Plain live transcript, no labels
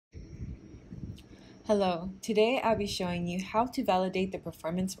Hello, today I'll be showing you how to validate the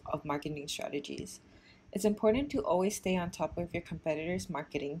performance of marketing strategies. It's important to always stay on top of your competitors'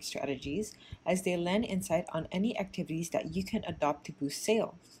 marketing strategies as they lend insight on any activities that you can adopt to boost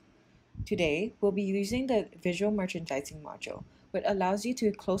sales. Today, we'll be using the visual merchandising module, which allows you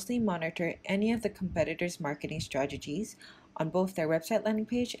to closely monitor any of the competitors' marketing strategies on both their website landing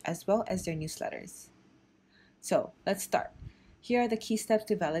page as well as their newsletters. So let's start. Here are the key steps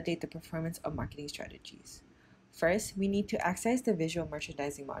to validate the performance of marketing strategies. First, we need to access the visual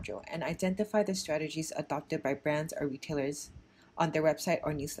merchandising module and identify the strategies adopted by brands or retailers on their website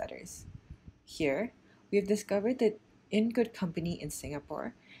or newsletters. Here, we have discovered that In Good Company in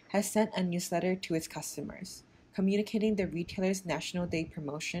Singapore has sent a newsletter to its customers, communicating the retailer's National Day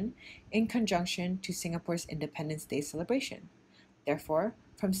promotion in conjunction to Singapore's Independence Day celebration. Therefore,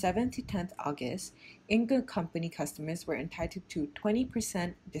 from 7th to 10th August, In Good Company customers were entitled to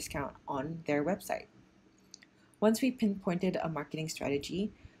 20% discount on their website. Once we pinpointed a marketing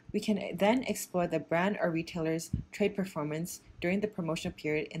strategy, we can then explore the brand or retailer's trade performance during the promotional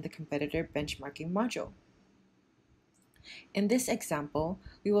period in the competitor benchmarking module. In this example,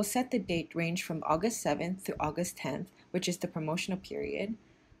 we will set the date range from August 7th to August 10th, which is the promotional period,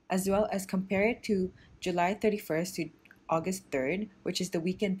 as well as compare it to July 31st to August 3rd, which is the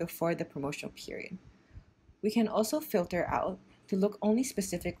weekend before the promotional period. We can also filter out to look only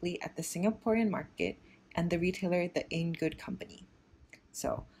specifically at the Singaporean market and the retailer, the In Good Company.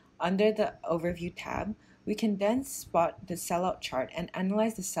 So, under the Overview tab, we can then spot the sellout chart and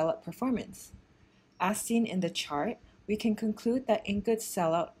analyze the sellout performance. As seen in the chart, we can conclude that In Good's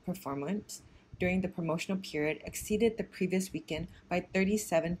sellout performance during the promotional period exceeded the previous weekend by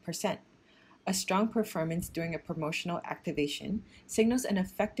 37%. A strong performance during a promotional activation signals an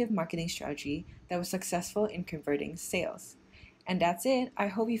effective marketing strategy that was successful in converting sales. And that's it. I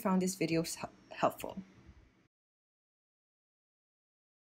hope you found this video helpful.